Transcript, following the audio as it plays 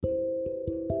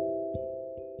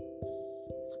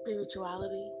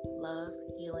spirituality, love,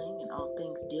 healing, and all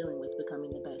things dealing with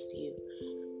becoming the best you.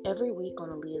 Every week on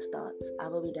Aaliyah's Thoughts, I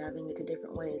will be diving into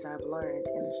different ways I've learned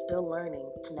and am still learning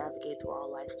to navigate through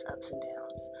all life's ups and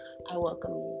downs. I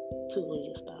welcome you to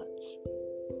Aaliyah's Thoughts.